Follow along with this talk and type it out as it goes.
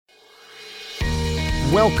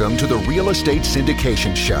Welcome to the Real Estate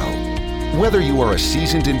Syndication Show. Whether you are a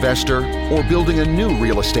seasoned investor or building a new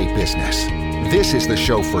real estate business, this is the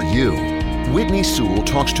show for you. Whitney Sewell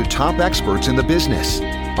talks to top experts in the business.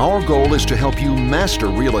 Our goal is to help you master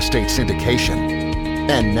real estate syndication.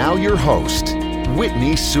 And now your host,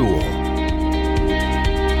 Whitney Sewell.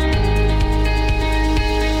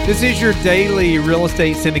 This is your daily real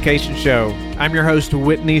estate syndication show. I'm your host,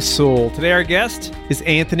 Whitney Sewell. Today, our guest is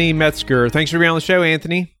Anthony Metzger. Thanks for being on the show,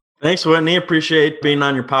 Anthony. Thanks, Whitney. Appreciate being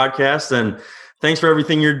on your podcast, and thanks for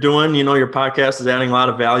everything you're doing. You know, your podcast is adding a lot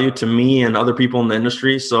of value to me and other people in the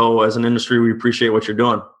industry. So as an industry, we appreciate what you're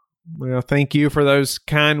doing. Well, thank you for those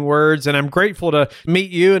kind words. And I'm grateful to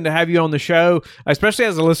meet you and to have you on the show, especially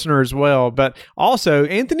as a listener as well. But also,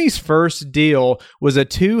 Anthony's first deal was a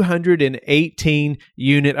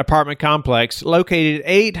 218-unit apartment complex located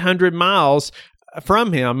 800 miles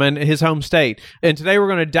from him and his home state. And today we're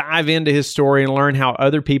going to dive into his story and learn how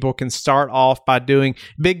other people can start off by doing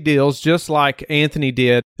big deals just like Anthony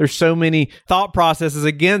did. There's so many thought processes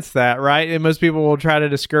against that, right? And most people will try to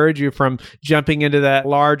discourage you from jumping into that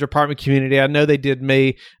large apartment community. I know they did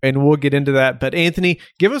me, and we'll get into that. But Anthony,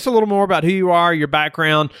 give us a little more about who you are, your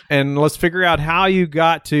background, and let's figure out how you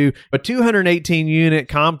got to a 218-unit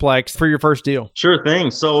complex for your first deal. Sure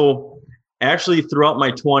thing. So actually, throughout my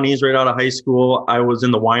 20s, right out of high school, I was in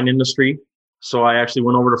the wine industry. So I actually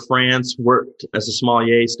went over to France, worked as a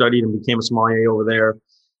sommelier, studied and became a sommelier over there.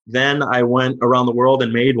 Then I went around the world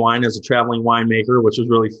and made wine as a traveling winemaker, which was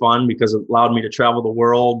really fun because it allowed me to travel the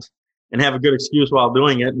world and have a good excuse while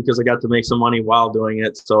doing it because I got to make some money while doing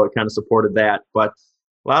it. So it kind of supported that. But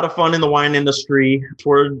a lot of fun in the wine industry.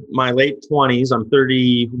 Toward my late 20s, I'm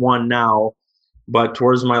 31 now, but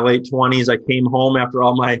towards my late 20s, I came home after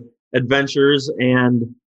all my adventures and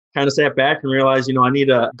kind of sat back and realized, I need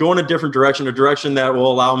to go in a different direction, a direction that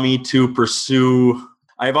will allow me to pursue.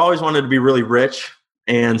 I've always wanted to be really rich.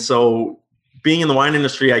 And so being in the wine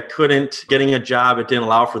industry, getting a job, it didn't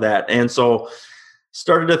allow for that. And so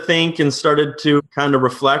started to think and started to kind of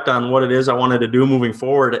reflect on what it is I wanted to do moving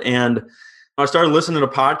forward. And I started listening to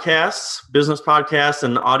podcasts, business podcasts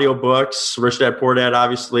and audiobooks, Rich Dad Poor Dad,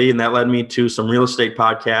 obviously. And that led me to some real estate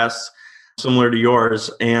podcasts similar to yours.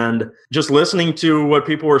 And just listening to what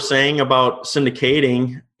people were saying about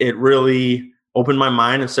syndicating, it really opened my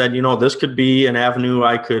mind and said, this could be an avenue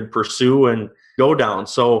I could pursue and go down.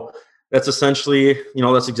 So that's essentially,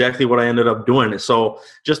 that's exactly what I ended up doing. So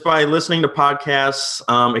just by listening to podcasts,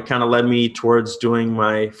 it kind of led me towards doing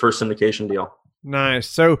my first syndication deal. Nice.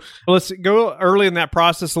 So let's go early in that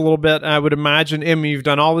process a little bit. I would imagine, you've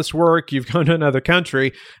done all this work, you've gone to another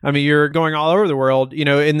country. You're going all over the world,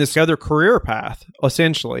 in this other career path,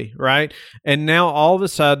 essentially, right? And now all of a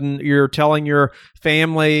sudden you're telling your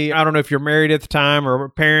family, I don't know if you're married at the time or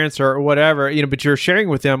parents or whatever, but you're sharing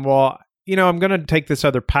with them, well, I'm going to take this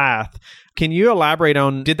other path. Can you elaborate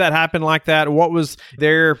on, did that happen like that? What was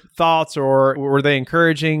their thoughts, or were they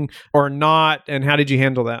encouraging or not? And how did you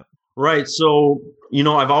handle that? Right. So,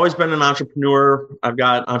 I've always been an entrepreneur. I've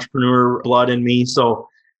got entrepreneur blood in me. So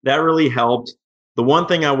that really helped. The one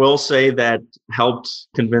thing I will say that helped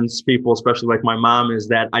convince people, especially like my mom, is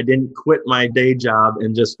that I didn't quit my day job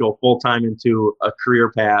and just go full time into a career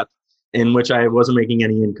path in which I wasn't making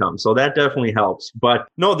any income. So that definitely helps. But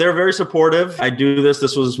no, they're very supportive. I do this.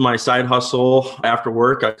 This was my side hustle after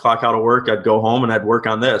work. I'd clock out of work. I'd go home and I'd work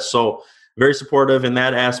on this. So very supportive in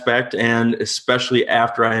that aspect. And especially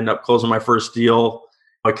after I end up closing my first deal,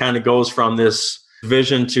 it kind of goes from this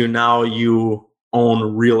vision to now you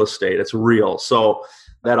own real estate. It's real. So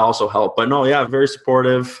that also helped. But no, yeah, very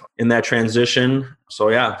supportive in that transition. So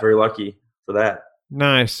yeah, very lucky for that.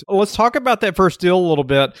 Nice. Well, let's talk about that first deal a little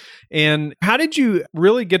bit. And how did you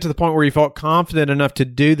really get to the point where you felt confident enough to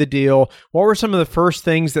do the deal? What were some of the first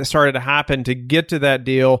things that started to happen to get to that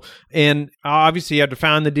deal? And obviously you had to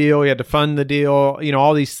find the deal, you had to fund the deal,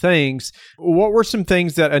 all these things. What were some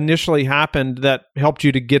things that initially happened that helped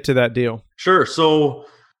you to get to that deal? Sure. So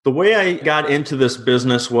the way I got into this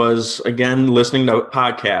business was, again, listening to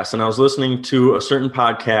podcasts. And I was listening to a certain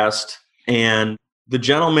podcast, and the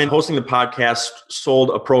gentleman hosting the podcast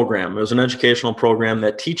sold a program. It was an educational program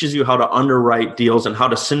that teaches you how to underwrite deals and how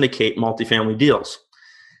to syndicate multifamily deals.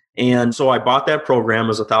 And so I bought that program. It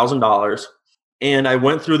was $1,000. And I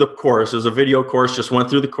went through the course. It was a video course, just went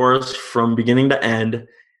through the course from beginning to end.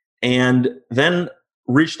 And then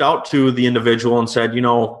reached out to the individual and said,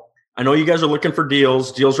 I know you guys are looking for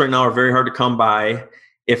deals. Deals right now are very hard to come by.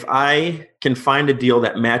 If I can find a deal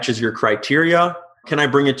that matches your criteria, can I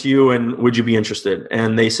bring it to you and would you be interested?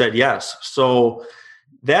 And they said yes. So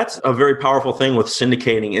that's a very powerful thing with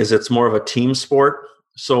syndicating is it's more of a team sport.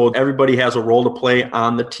 So everybody has a role to play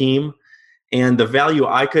on the team. And the value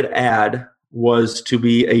I could add was to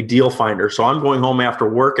be a deal finder. So I'm going home after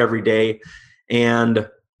work every day and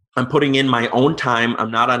I'm putting in my own time.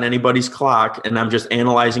 I'm not on anybody's clock, and I'm just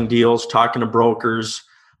analyzing deals, talking to brokers,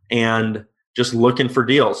 and just looking for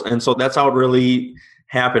deals. And so that's how it really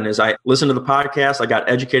happened is I listened to the podcast. I got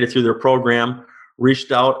educated through their program,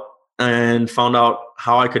 reached out and found out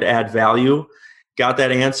how I could add value, got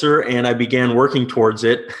that answer, and I began working towards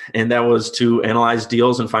it. And that was to analyze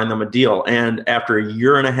deals and find them a deal. And after a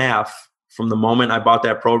year and a half from the moment I bought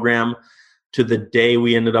that program to the day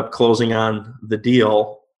we ended up closing on the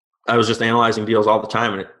deal, I was just analyzing deals all the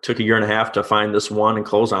time. And it took a year and a half to find this one and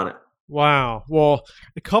close on it. Wow. Well,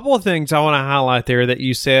 a couple of things I want to highlight there that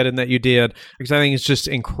you said and that you did, because I think it's just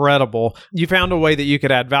incredible. You found a way that you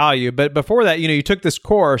could add value. But before that, you took this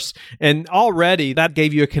course and already that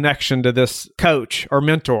gave you a connection to this coach or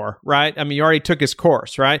mentor, right? I mean, you already took his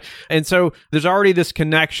course, right? And so there's already this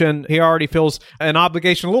connection. He already feels an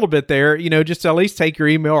obligation a little bit there, just to at least take your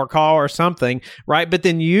email or call or something, right? But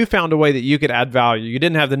then you found a way that you could add value. You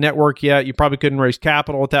didn't have the network yet. You probably couldn't raise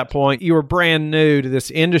capital at that point. You were brand new to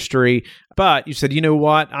this industry. But you said, you know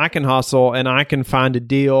what, I can hustle and I can find a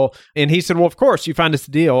deal. And he said, well, of course, you find us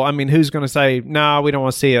a deal. I mean, who's going to say, no, we don't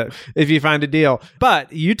want to see it if you find a deal?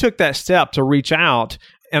 But you took that step to reach out.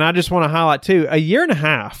 And I just want to highlight too, a year and a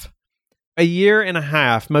half.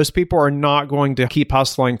 Most people are not going to keep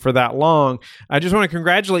hustling for that long. I just want to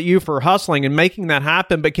congratulate you for hustling and making that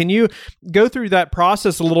happen. But can you go through that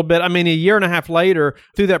process a little bit? I mean, a year and a half later,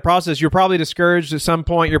 through that process, you're probably discouraged at some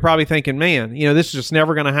point. You're probably thinking, man, this is just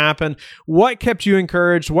never going to happen. What kept you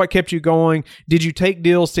encouraged? What kept you going? Did you take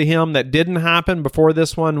deals to him that didn't happen before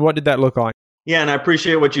this one? What did that look like? Yeah, and I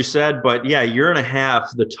appreciate what you said. But yeah, a year and a half,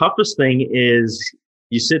 the toughest thing is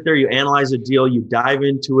you sit there, you analyze a deal, you dive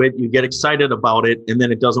into it, you get excited about it, and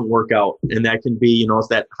then it doesn't work out. And that can be, it's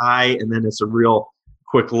that high and then it's a real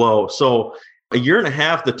quick low. So a year and a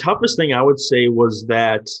half, the toughest thing I would say was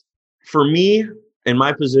that for me, in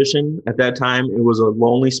my position at that time, it was a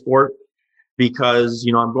lonely sport because,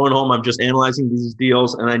 I'm going home, I'm just analyzing these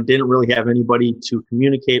deals and I didn't really have anybody to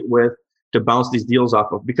communicate with to bounce these deals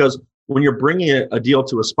off of. Because when you're bringing a deal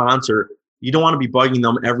to a sponsor, you don't want to be bugging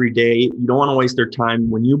them every day. You don't want to waste their time.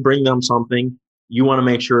 When you bring them something, you want to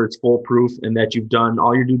make sure it's foolproof and that you've done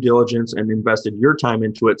all your due diligence and invested your time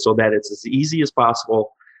into it so that it's as easy as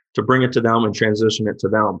possible to bring it to them and transition it to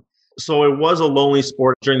them. So it was a lonely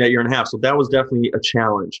sport during that year and a half. So that was definitely a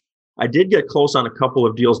challenge. I did get close on a couple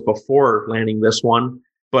of deals before landing this one,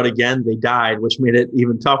 but again, they died, which made it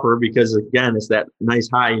even tougher because again, it's that nice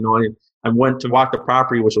high. I went to walk the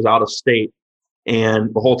property, which was out of state.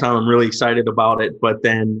 And the whole time I'm really excited about it. But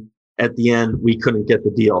then at the end, we couldn't get the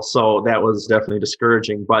deal. So that was definitely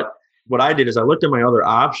discouraging. But what I did is I looked at my other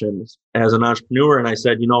options as an entrepreneur and I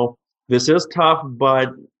said, this is tough, but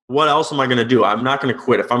what else am I going to do? I'm not going to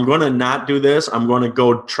quit. If I'm going to not do this, I'm going to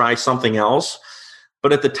go try something else.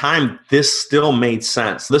 But at the time, this still made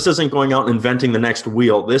sense. This isn't going out and inventing the next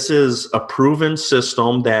wheel. This is a proven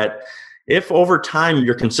system that if over time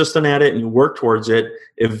you're consistent at it and you work towards it,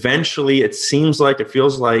 eventually it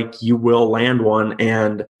feels like you will land one.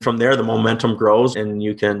 And from there, the momentum grows and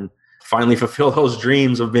you can finally fulfill those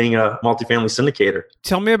dreams of being a multifamily syndicator.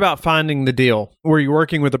 Tell me about finding the deal. Were you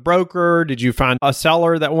working with a broker? Did you find a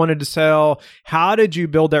seller that wanted to sell? How did you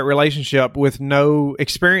build that relationship with no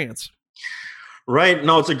experience? Right.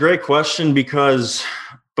 No, it's a great question because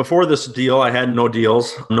before this deal, I had no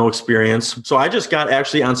deals, no experience. So I just got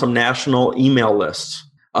actually on some national email lists,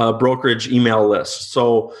 brokerage email lists.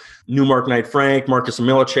 So Newmark Knight Frank, Marcus and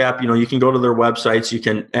Millichap, you can go to their websites. You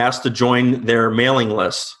can ask to join their mailing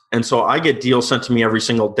list. And so I get deals sent to me every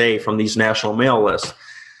single day from these national mail lists.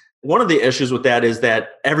 One of the issues with that is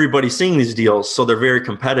that everybody's seeing these deals, so they're very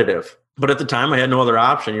competitive. But at the time, I had no other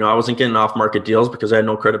option. I wasn't getting off-market deals because I had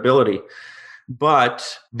no credibility.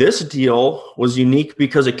 But this deal was unique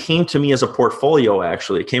because it came to me as a portfolio,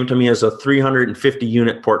 actually. It came to me as a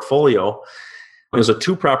 350-unit portfolio. It was a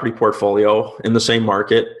 2-property portfolio in the same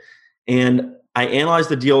market. And I analyzed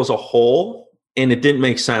the deal as a whole, and it didn't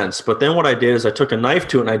make sense. But then what I did is I took a knife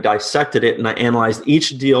to it, and I dissected it, and I analyzed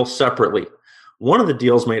each deal separately. One of the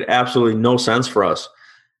deals made absolutely no sense for us.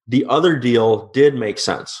 The other deal did make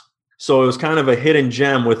sense. So it was kind of a hidden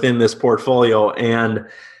gem within this portfolio. And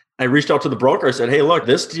I reached out to the broker. I said, hey, look,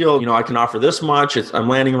 this deal, I can offer this much. I'm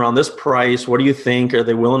landing around this price. What do you think? Are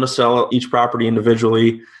they willing to sell each property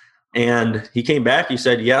individually? And he came back. He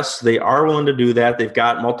said, yes, they are willing to do that. They've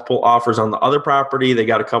got multiple offers on the other property. They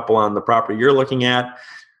got a couple on the property you're looking at.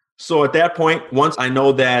 So at that point, once I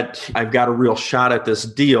know that I've got a real shot at this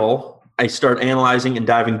deal, I start analyzing and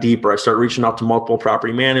diving deeper. I start reaching out to multiple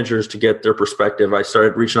property managers to get their perspective. I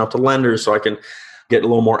started reaching out to lenders so I can get a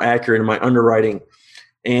little more accurate in my underwriting.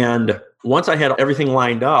 And once I had everything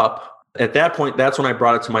lined up, at that point, that's when I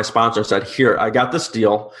brought it to my sponsor and said, here, I got this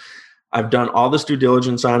deal. I've done all this due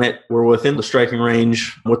diligence on it. We're within the striking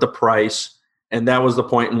range with the price. And that was the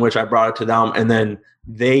point in which I brought it to them. And then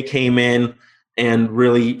they came in and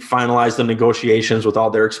really finalized the negotiations with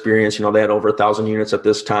all their experience. You know, they had over 1,000 units at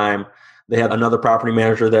this time. They had another property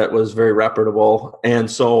manager that was very reputable. And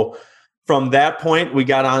so from that point, we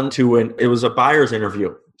got on to it was a buyer's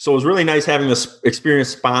interview. So it was really nice having this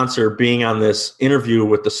experienced sponsor being on this interview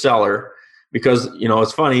with the seller, because, you know,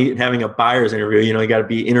 it's funny having a buyer's interview, you know, you got to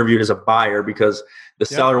be interviewed as a buyer because the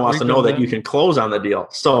seller wants to know that you can close on the deal.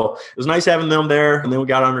 So it was nice having them there. And then we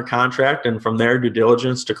got under contract, and from there, due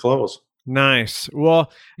diligence to close. Nice.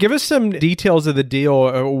 Well, give us some details of the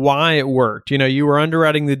deal, why it worked. You know, you were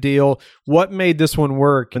underwriting the deal. What made this one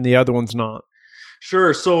work and the other one's not?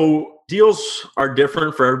 Sure. So deals are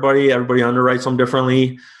different for everybody. Everybody underwrites them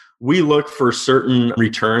differently. We look for certain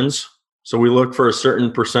returns. So we look for a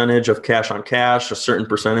certain percentage of cash on cash, a certain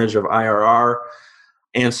percentage of IRR.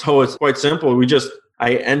 And so it's quite simple.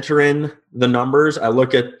 I enter in the numbers. I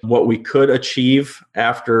look at what we could achieve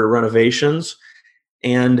after renovations.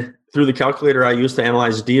 And through the calculator I use to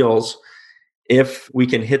analyze deals, if we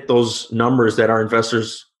can hit those numbers that our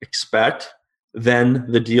investors expect, then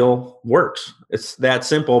the deal works. It's that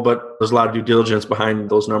simple, but there's a lot of due diligence behind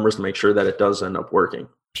those numbers to make sure that it does end up working.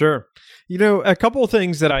 Sure. You know, a couple of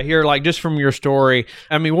things that I hear, like just from your story,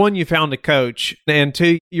 I mean, one, you found a coach, and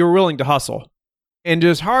two, you're willing to hustle. And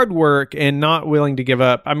just hard work and not willing to give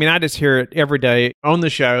up. I mean, I just hear it every day on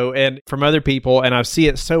the show and from other people, and I see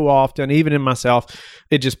it so often, even in myself.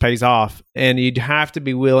 It just pays off. And you'd have to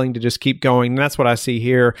be willing to just keep going. And that's what I see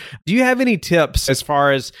here. Do you have any tips as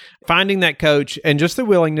far as finding that coach and just the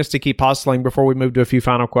willingness to keep hustling before we move to a few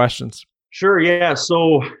final questions? Sure. Yeah.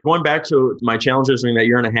 So going back to my challenges during that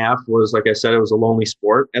year and a half was, like I said, it was a lonely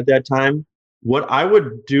sport at that time. What I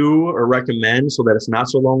would do or recommend so that it's not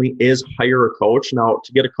so lonely is hire a coach. Now,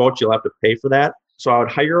 to get a coach, you'll have to pay for that. So I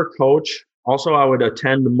would hire a coach. Also, I would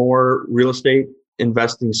attend more real estate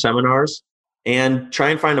investing seminars and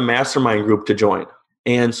try and find a mastermind group to join.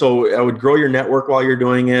 And so I would grow your network while you're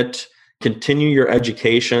doing it, continue your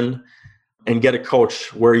education, and get a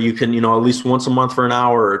coach where you can, at least once a month for an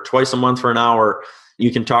hour or twice a month for an hour, you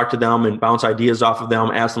can talk to them and bounce ideas off of them,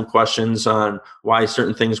 ask them questions on why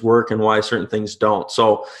certain things work and why certain things don't.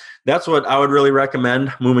 So that's what I would really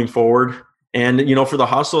recommend moving forward. And, for the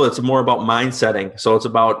hustle, it's more about mind setting. So it's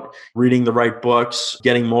about reading the right books,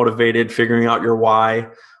 getting motivated, figuring out your why.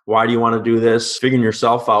 Why do you want to do this? Figuring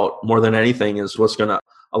yourself out more than anything is what's going to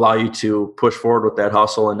allow you to push forward with that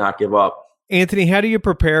hustle and not give up. Anthony, how do you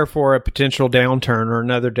prepare for a potential downturn or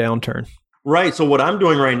another downturn? Right. So what I'm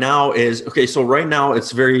doing right now is, so right now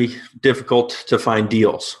it's very difficult to find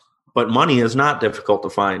deals, but money is not difficult to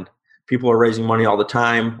find. People are raising money all the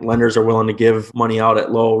time. Lenders are willing to give money out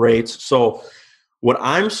at low rates. So what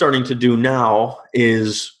I'm starting to do now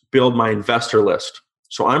is build my investor list.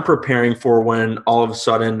 So I'm preparing for when all of a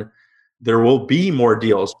sudden there will be more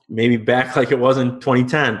deals, maybe back like it was in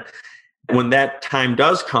 2010. When that time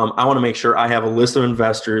does come, I want to make sure I have a list of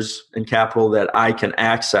investors and capital that I can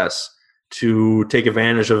access to take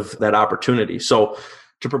advantage of that opportunity. So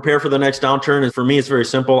to prepare for the next downturn, for me, it's very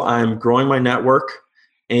simple. I'm growing my network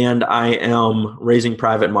and I am raising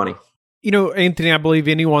private money. Anthony, I believe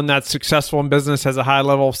anyone that's successful in business has a high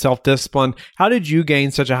level of self-discipline. How did you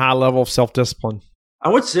gain such a high level of self-discipline? I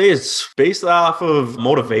would say it's based off of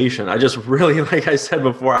motivation. I just really, like I said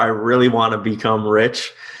before, I really want to become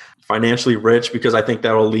rich, financially rich, because I think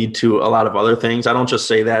that will lead to a lot of other things. I don't just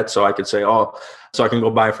say that so I could say, so I can go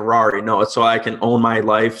buy a Ferrari. No, it's so I can own my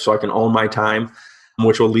life, so I can own my time,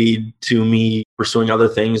 which will lead to me pursuing other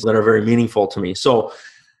things that are very meaningful to me. So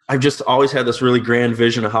I've just always had this really grand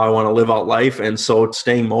vision of how I want to live out life. And so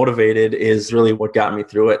staying motivated is really what got me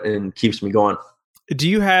through it and keeps me going. Do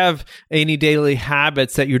you have any daily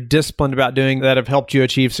habits that you're disciplined about doing that have helped you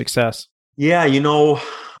achieve success? Yeah,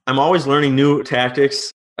 I'm always learning new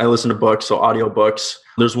tactics. I listen to books, so audiobooks.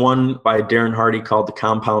 There's one by Darren Hardy called The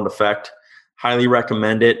Compound Effect. Highly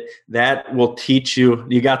recommend it. That will teach you.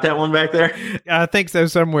 You got that one back there? I think so,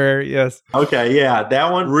 somewhere, yes. Okay, yeah.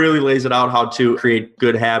 That one really lays it out how to create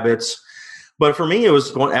good habits. But for me, it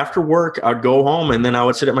was going after work, I'd go home and then I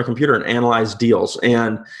would sit at my computer and analyze deals.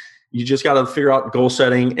 And you just got to figure out goal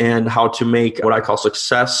setting and how to make what I call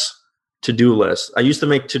success to-do lists. I used to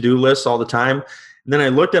make to-do lists all the time. And then I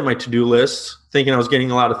looked at my to-do lists thinking I was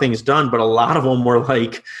getting a lot of things done, but a lot of them were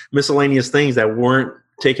like miscellaneous things that weren't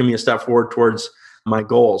taking me a step forward towards my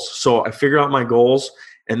goals. So I figure out my goals,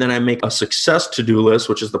 and then I make a success to-do list,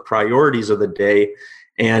 which is the priorities of the day.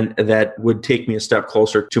 And that would take me a step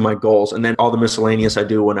closer to my goals. And then all the miscellaneous I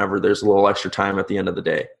do whenever there's a little extra time at the end of the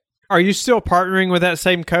day. Are you still partnering with that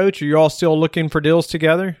same coach? Are you all still looking for deals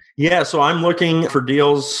together? Yeah, so I'm looking for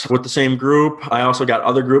deals with the same group. I also got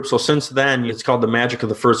other groups. So since then, it's called the magic of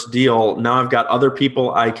the first deal. Now I've got other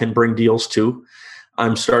people I can bring deals to.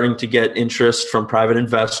 I'm starting to get interest from private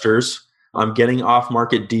investors. I'm getting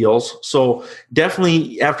off-market deals. So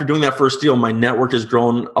definitely after doing that first deal, my network has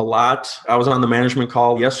grown a lot. I was on the management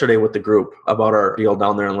call yesterday with the group about our deal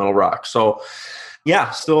down there in Little Rock. So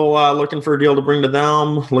yeah, still looking for a deal to bring to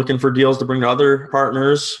them, looking for deals to bring to other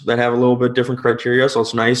partners that have a little bit different criteria. So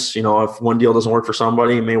it's nice, if one deal doesn't work for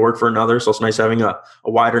somebody, it may work for another. So it's nice having a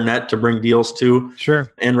wider net to bring deals to. Sure.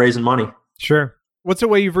 And raising money. Sure. What's a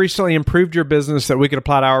way you've recently improved your business that we could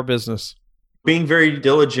apply to our business? Being very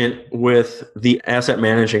diligent with the asset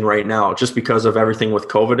managing right now, just because of everything with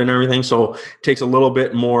COVID and everything. So it takes a little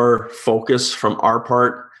bit more focus from our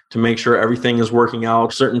part to make sure everything is working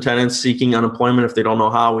out. Certain tenants seeking unemployment, if they don't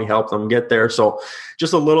know how, we help them get there. So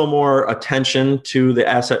just a little more attention to the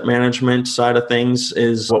asset management side of things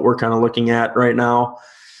is what we're kind of looking at right now.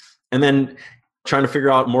 And then trying to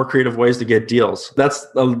figure out more creative ways to get deals. That's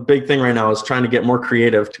a big thing right now, is trying to get more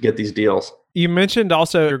creative to get these deals. You mentioned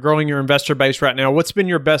also you're growing your investor base right now. What's been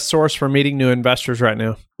your best source for meeting new investors right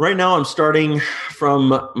now? Right now, I'm starting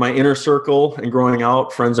from my inner circle and growing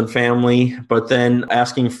out, friends and family, but then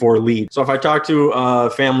asking for leads. So if I talk to a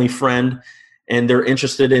family friend and they're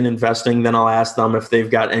interested in investing, then I'll ask them if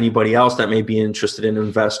they've got anybody else that may be interested in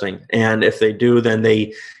investing. And if they do, then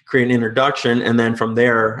they create an introduction. And then from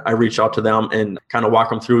there, I reach out to them and kind of walk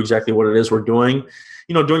them through exactly what it is we're doing.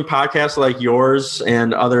 Doing podcasts like yours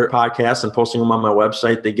and other podcasts and posting them on my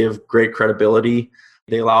website, they give great credibility.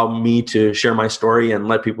 They allow me to share my story and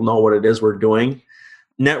let people know what it is we're doing.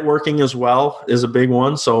 Networking as well is a big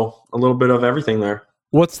one. So a little bit of everything there.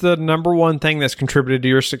 What's the number one thing that's contributed to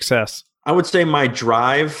your success? I would say my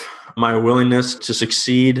drive, my willingness to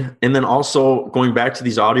succeed. And then also going back to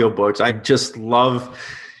these audiobooks, I just love,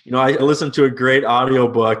 I listen to a great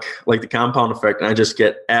audiobook like The Compound Effect, and I just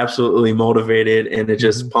get absolutely motivated, and it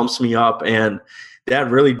just pumps me up, and that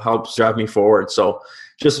really helps drive me forward. So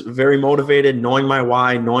just very motivated, knowing my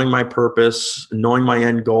why, knowing my purpose, knowing my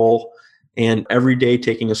end goal, and every day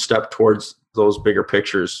taking a step towards those bigger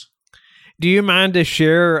pictures. Do you mind to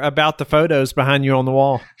share about the photos behind you on the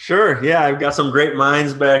wall? Sure. Yeah, I've got some great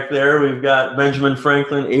minds back there. We've got Benjamin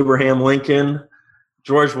Franklin, Abraham Lincoln,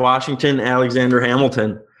 George Washington, Alexander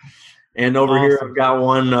Hamilton. And over here, I've got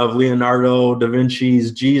one of Leonardo da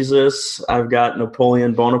Vinci's Jesus. I've got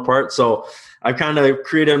Napoleon Bonaparte. So I've kind of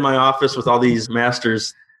created my office with all these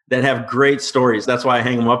masters that have great stories. That's why I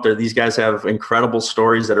hang them up there. These guys have incredible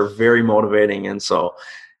stories that are very motivating. And so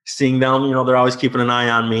seeing them, they're always keeping an eye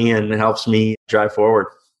on me, and it helps me drive forward.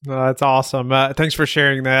 That's awesome. Thanks for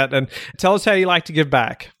sharing that. And tell us how you like to give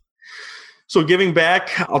back. So giving back,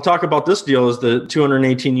 I'll talk about this deal, is the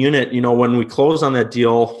 218 unit. When we close on that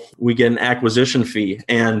deal, we get an acquisition fee.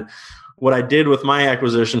 And what I did with my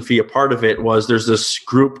acquisition fee, a part of it was there's this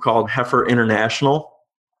group called Heifer International.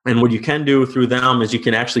 And what you can do through them is you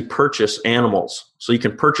can actually purchase animals. So you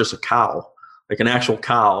can purchase a cow, like an actual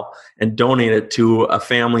cow, and donate it to a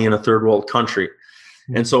family in a third world country.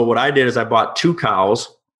 And so what I did is I bought 2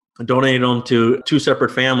 cows, donated them to 2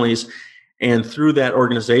 separate families. And through that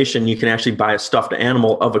organization, you can actually buy a stuffed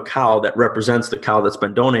animal of a cow that represents the cow that's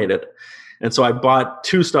been donated. And so I bought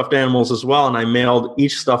 2 stuffed animals as well, and I mailed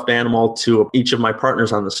each stuffed animal to each of my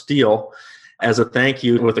partners on this deal as a thank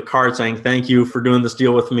you, with a card saying, "Thank you for doing this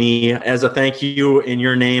deal with me. As a thank you, in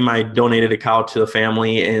your name, I donated a cow to the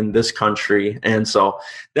family in this country." And so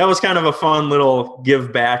that was kind of a fun little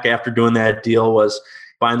give back after doing that deal, was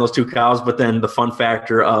buying those 2 cows, but then the fun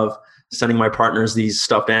factor of sending my partners these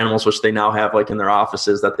stuffed animals, which they now have like in their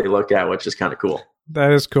offices that they look at, which is kind of cool.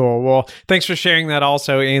 That is cool. Well, thanks for sharing that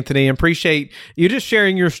also, Anthony. Appreciate you just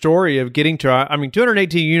sharing your story of getting to,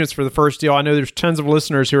 218 units for the first deal. I know there's tons of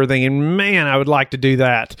listeners who are thinking, man, I would like to do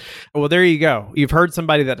that. Well, there you go. You've heard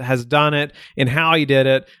somebody that has done it and how he did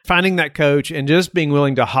it. Finding that coach and just being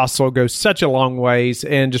willing to hustle goes such a long ways,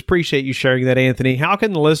 and just appreciate you sharing that, Anthony. How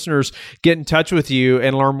can the listeners get in touch with you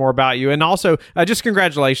and learn more about you? And also, just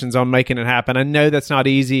congratulations on making it happen. I know that's not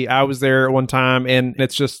easy. I was there at one time, and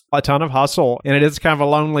it's just a ton of hustle, and it is kind of a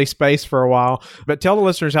lonely space for a while. But tell the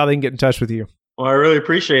listeners how they can get in touch with you. Well, I really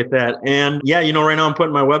appreciate that. And yeah, right now I'm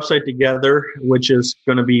putting my website together, which is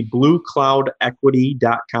going to be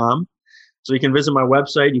bluecloudequity.com. So you can visit my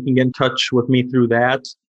website. You can get in touch with me through that.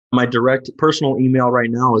 My direct personal email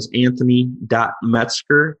right now is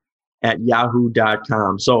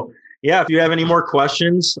anthony.metzger@yahoo.com. So yeah, if you have any more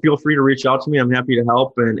questions, feel free to reach out to me. I'm happy to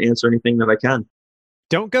help and answer anything that I can.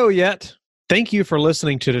 Don't go yet. Thank you for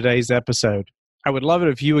listening to today's episode. I would love it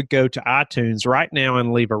if you would go to iTunes right now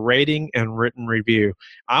and leave a rating and written review.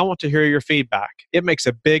 I want to hear your feedback. It makes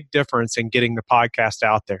a big difference in getting the podcast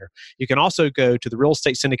out there. You can also go to the Real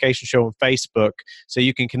Estate Syndication Show on Facebook so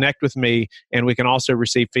you can connect with me, and we can also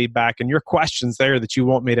receive feedback and your questions there that you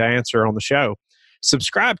want me to answer on the show.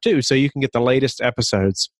 Subscribe too so you can get the latest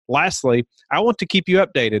episodes. Lastly, I want to keep you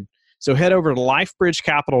updated. So head over to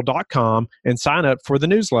lifebridgecapital.com and sign up for the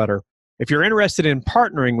newsletter. If you're interested in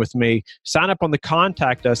partnering with me, sign up on the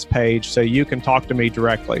Contact Us page so you can talk to me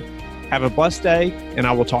directly. Have a blessed day, and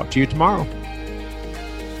I will talk to you tomorrow.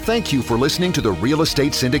 Thank you for listening to the Real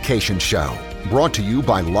Estate Syndication Show, brought to you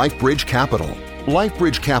by LifeBridge Capital.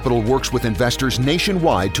 LifeBridge Capital works with investors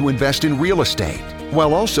nationwide to invest in real estate,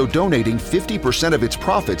 while also donating 50% of its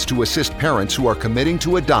profits to assist parents who are committing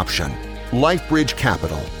to adoption. LifeBridge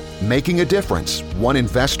Capital, making a difference, one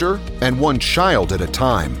investor and one child at a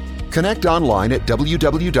time. Connect online at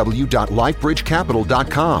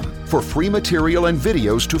www.lifebridgecapital.com for free material and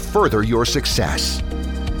videos to further your success.